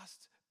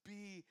 Just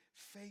be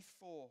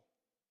faithful.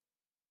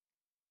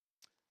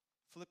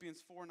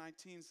 Philippians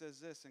 4:19 says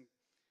this,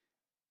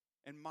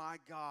 and my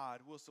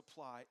God will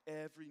supply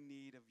every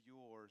need of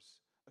yours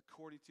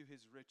according to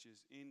His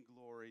riches in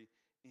glory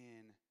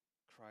in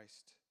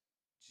Christ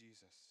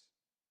Jesus.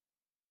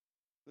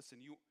 Listen,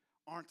 you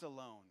aren't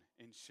alone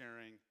in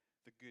sharing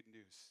the good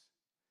news.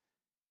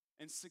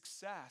 And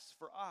success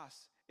for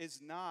us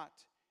is not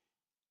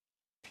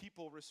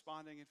people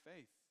responding in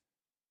faith.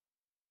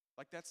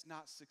 Like, that's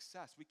not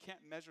success. We can't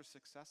measure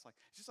success like,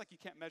 it's just like you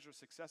can't measure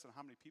success on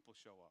how many people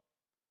show up.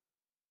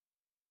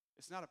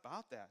 It's not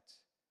about that.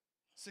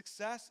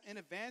 Success in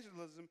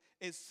evangelism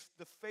is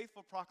the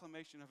faithful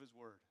proclamation of His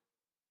word.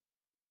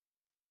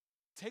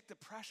 Take the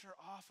pressure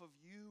off of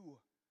you.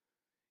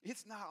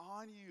 It's not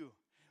on you.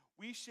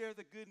 We share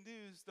the good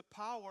news. The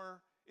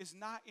power is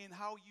not in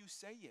how you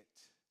say it.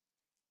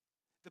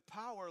 The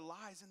power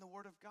lies in the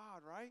word of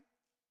God, right?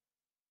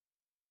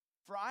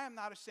 For I am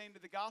not ashamed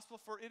of the gospel,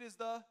 for it is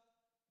the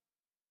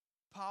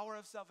power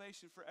of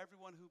salvation for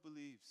everyone who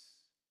believes.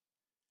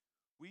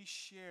 We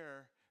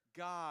share,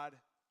 God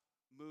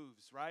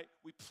moves, right?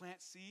 We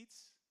plant seeds,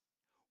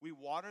 we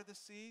water the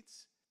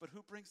seeds, but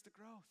who brings the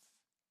growth?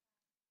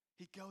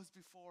 He goes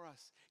before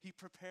us. He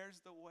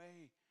prepares the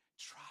way.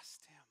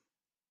 Trust Him.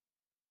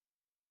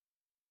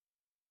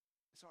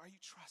 So are you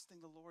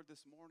trusting the Lord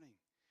this morning?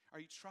 Are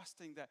you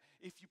trusting that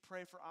if you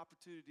pray for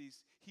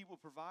opportunities, He will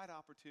provide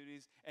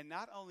opportunities, and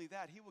not only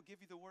that, He will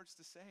give you the words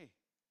to say?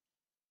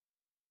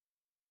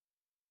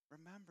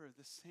 Remember,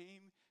 the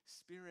same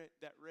Spirit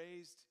that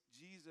raised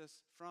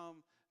Jesus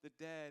from the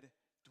dead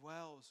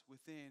dwells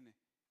within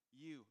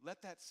you.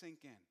 Let that sink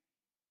in.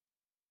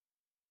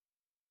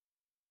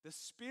 The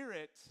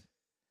Spirit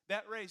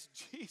that raised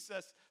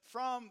Jesus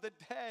from the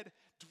dead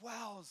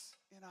dwells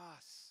in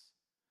us.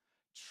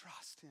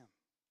 Trust Him.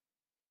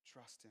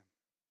 Trust Him.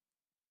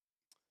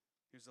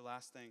 Here's the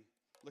last thing.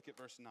 Look at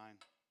verse 9.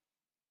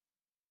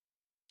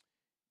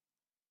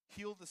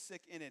 Heal the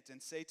sick in it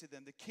and say to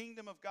them, the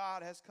kingdom of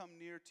God has come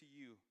near to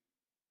you.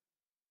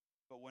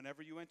 But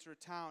whenever you enter a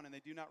town and they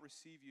do not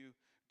receive you,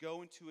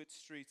 go into its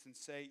streets and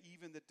say,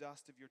 even the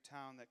dust of your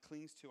town that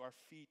clings to our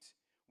feet,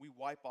 we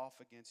wipe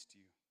off against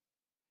you.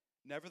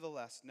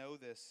 Nevertheless, know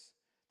this,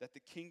 that the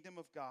kingdom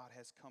of God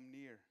has come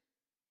near.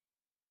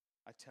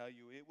 I tell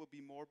you, it will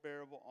be more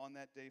bearable on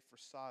that day for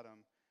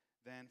Sodom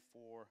than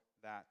for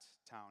that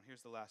town.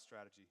 Here's the last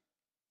strategy.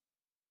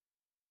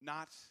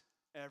 Not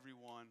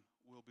everyone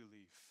will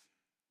believe,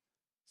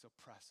 so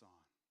press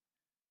on.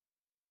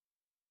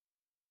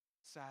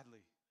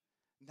 Sadly,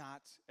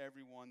 not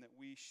everyone that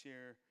we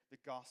share the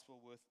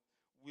gospel with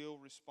will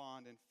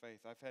respond in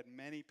faith. I've had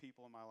many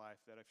people in my life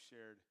that I've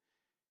shared,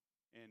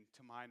 and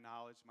to my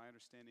knowledge, my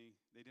understanding,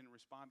 they didn't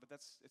respond. But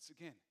it's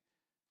again,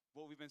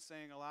 what we've been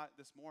saying a lot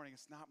this morning.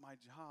 It's not my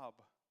job.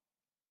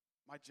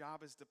 My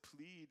job is to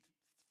plead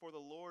for the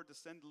Lord to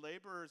send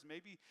laborers.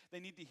 Maybe they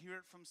need to hear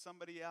it from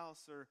somebody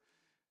else or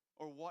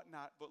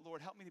whatnot. But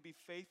Lord, help me to be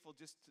faithful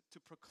just to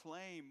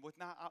proclaim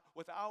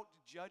without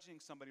judging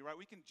somebody, right?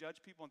 We can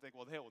judge people and think,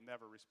 well, they will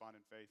never respond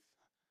in faith.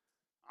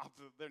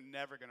 They're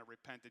never going to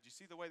repent. Did you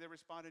see the way they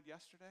responded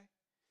yesterday?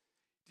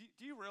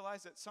 Do you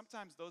realize that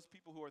sometimes those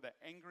people who are the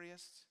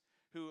angriest,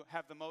 who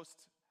have the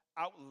most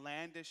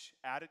outlandish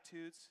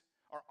attitudes,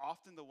 are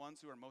often the ones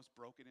who are most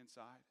broken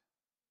inside?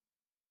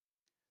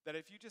 That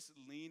if you just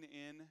lean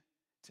in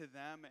to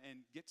them and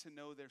get to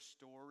know their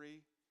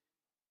story,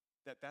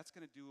 that's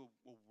going to do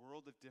a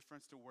world of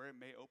difference to where it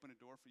may open a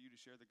door for you to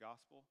share the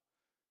gospel.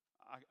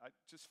 I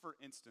just for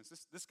instance,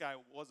 this guy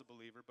was a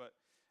believer, but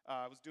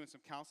I was doing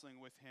some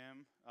counseling with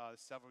him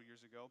several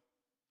years ago,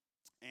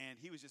 and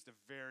he was just a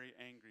very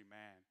angry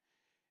man.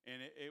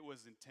 And it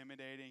was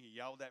intimidating. He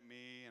yelled at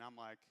me, and I'm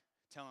like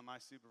telling my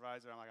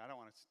supervisor, I'm like, I don't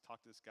want to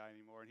talk to this guy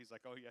anymore. And he's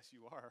like, oh, yes,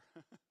 you are.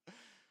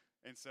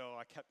 And so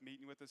I kept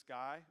meeting with this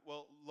guy.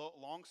 Well,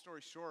 long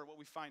story short, what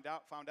we found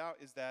out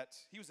is that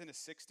he was in his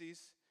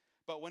 60s,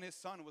 but when his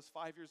son was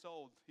 5 years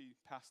old, he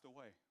passed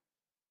away.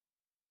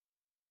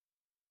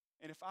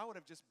 And if I would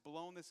have just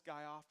blown this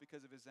guy off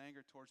because of his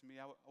anger towards me,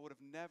 I would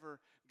have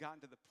never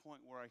gotten to the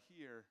point where I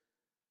hear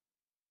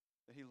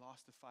that he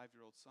lost a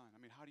 5-year-old son.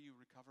 I mean, how do you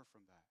recover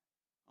from that?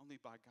 Only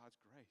by God's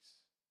grace.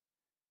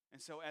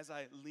 And so as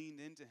I leaned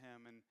into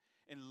him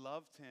and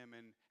loved him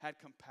and had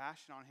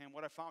compassion on him,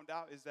 what I found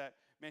out is that,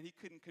 man, he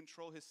couldn't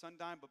control his son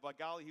dying, but by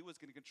golly, he was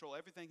going to control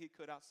everything he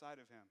could outside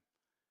of him.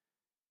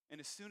 And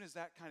as soon as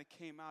that kind of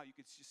came out, you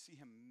could just see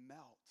him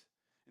melt.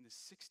 And the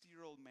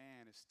 60-year-old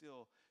man is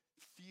still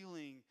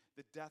feeling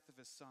the death of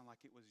his son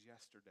like it was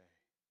yesterday.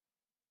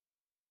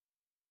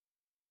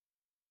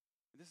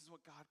 And this is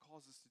what God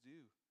calls us to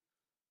do.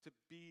 to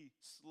be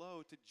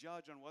slow to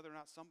judge on whether or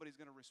not somebody's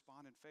going to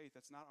respond in faith.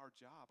 That's not our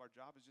job. Our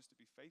job is just to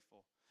be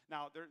faithful.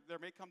 Now, there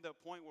may come to a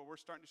point where we're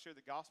starting to share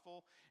the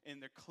gospel,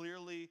 and they're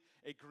clearly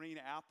a green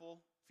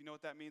apple. If you know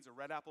what that means, a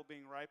red apple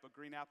being ripe, a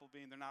green apple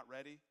being they're not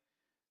ready.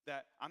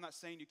 That I'm not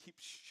saying you keep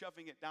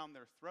shoving it down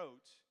their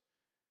throat,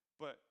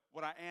 but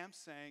what I am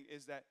saying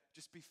is that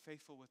just be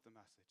faithful with the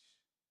message.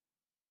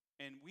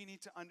 And we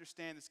need to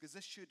understand this because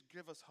this should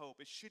give us hope.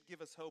 It should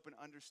give us hope and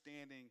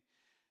understanding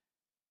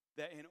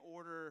that in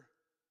order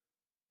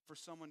for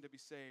someone to be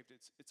saved,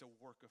 it's a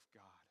work of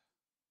God.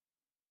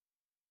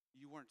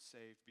 You weren't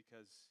saved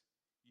because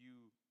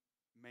you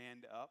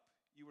manned up.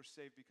 You were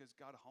saved because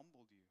God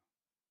humbled you.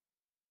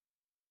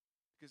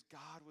 Because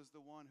God was the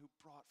one who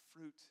brought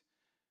fruit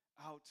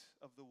out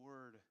of the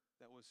word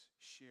that was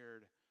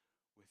shared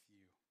with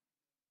you.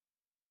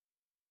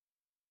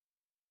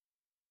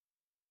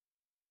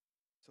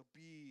 So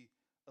be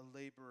a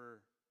laborer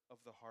of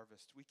the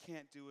harvest. We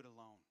can't do it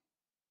alone.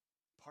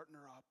 Partner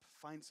up.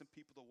 Find some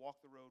people to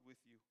walk the road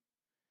with you.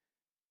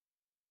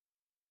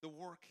 The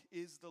work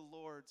is the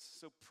Lord's,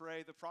 so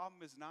pray. The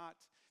problem is not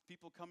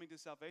people coming to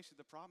salvation.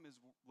 The problem is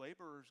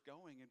laborers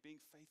going and being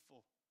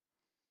faithful.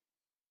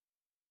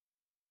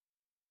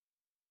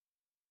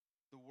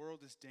 The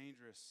world is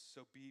dangerous,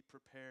 so be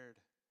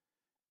prepared.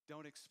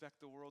 Don't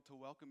expect the world to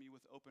welcome you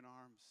with open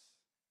arms.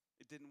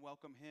 It didn't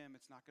welcome him.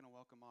 It's not going to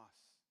welcome us.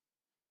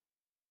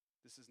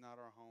 This is not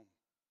our home.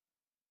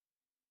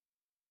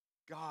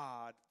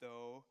 God,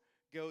 though,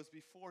 goes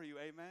before you,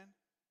 amen?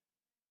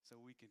 So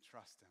we can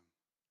trust him.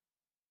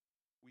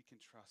 We can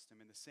trust him.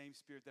 And the same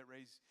Spirit that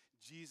raised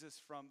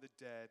Jesus from the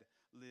dead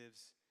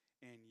lives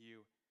in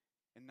you.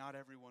 And not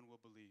everyone will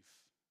believe,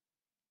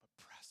 but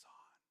press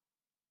on.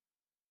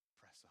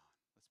 Press on.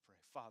 Let's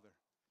pray. Father,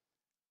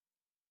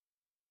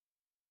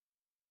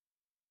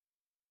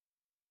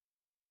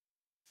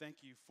 thank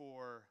you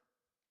for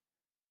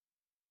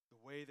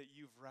the way that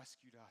you've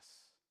rescued us.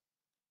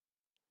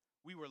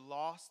 We were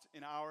lost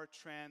in our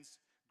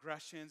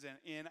transgressions and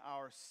in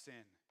our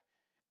sin.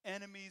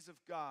 Enemies of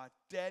God,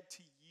 dead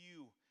to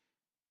you.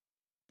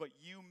 But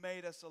you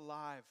made us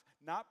alive,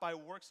 not by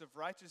works of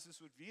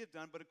righteousness which we have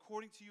done, but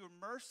according to your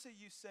mercy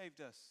you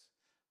saved us.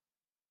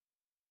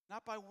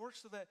 Not by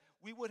works so that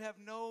we would have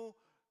no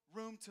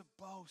room to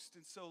boast.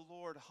 And so,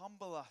 Lord,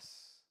 humble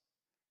us.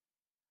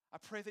 I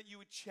pray that you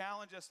would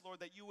challenge us, Lord,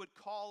 that you would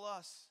call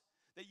us,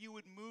 that you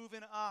would move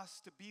in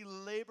us to be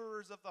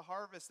laborers of the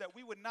harvest, that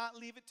we would not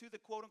leave it to the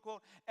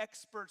quote-unquote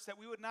experts, that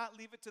we would not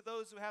leave it to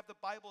those who have the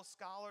Bible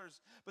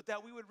scholars, but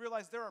that we would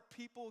realize there are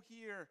people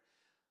here,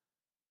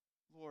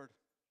 Lord.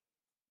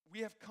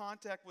 We have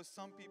contact with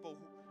some people,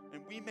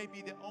 and we may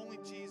be the only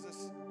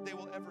Jesus they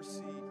will ever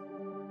see.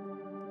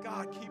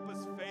 God, keep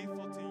us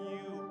faithful to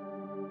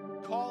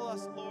you. Call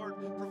us, Lord.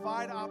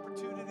 Provide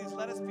opportunities.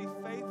 Let us be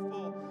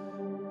faithful.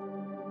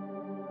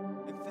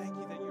 And thank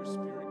you that your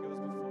Spirit goes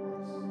before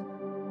us.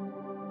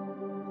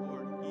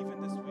 Lord,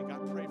 even this week, I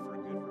pray for a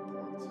good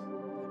report.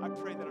 I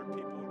pray that our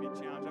people would be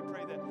challenged. I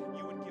pray that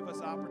you would give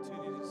us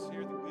opportunities to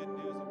share the good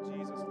news of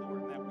Jesus,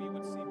 Lord, and that we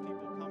would see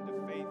people come to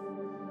faith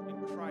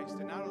in Christ,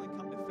 and not only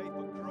come to faith,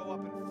 but grow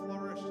up and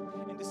flourish,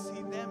 and to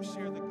see them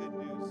share the good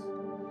news.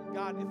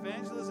 God,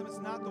 evangelism is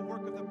not the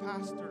work of the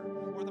pastor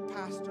or the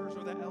pastors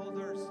or the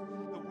elders.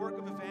 The work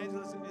of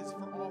evangelism is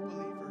for all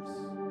believers.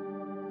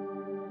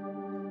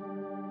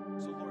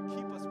 So, Lord,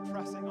 keep us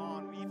pressing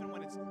on even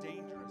when it's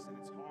dangerous and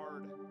it's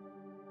hard.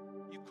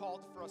 You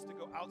called for us to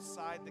go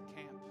outside the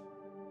camp.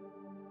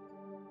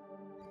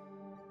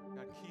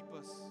 God, keep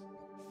us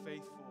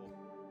faithful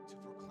to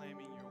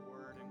proclaiming your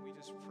word, and we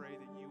just pray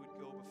that you would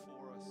go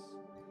before us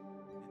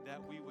and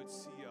that we would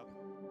see a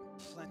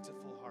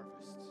plentiful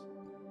harvest.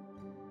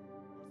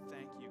 Lord,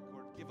 thank you.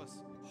 Lord, give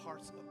us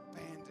hearts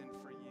abandoned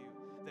for you,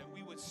 that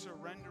we would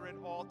surrender it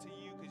all to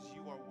you because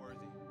you are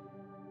worthy.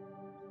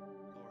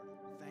 Lord,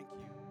 thank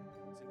you.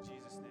 It's in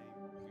Jesus' name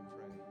we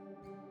pray.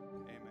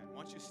 Amen.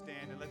 Why don't you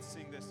stand and let's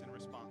sing this in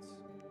response.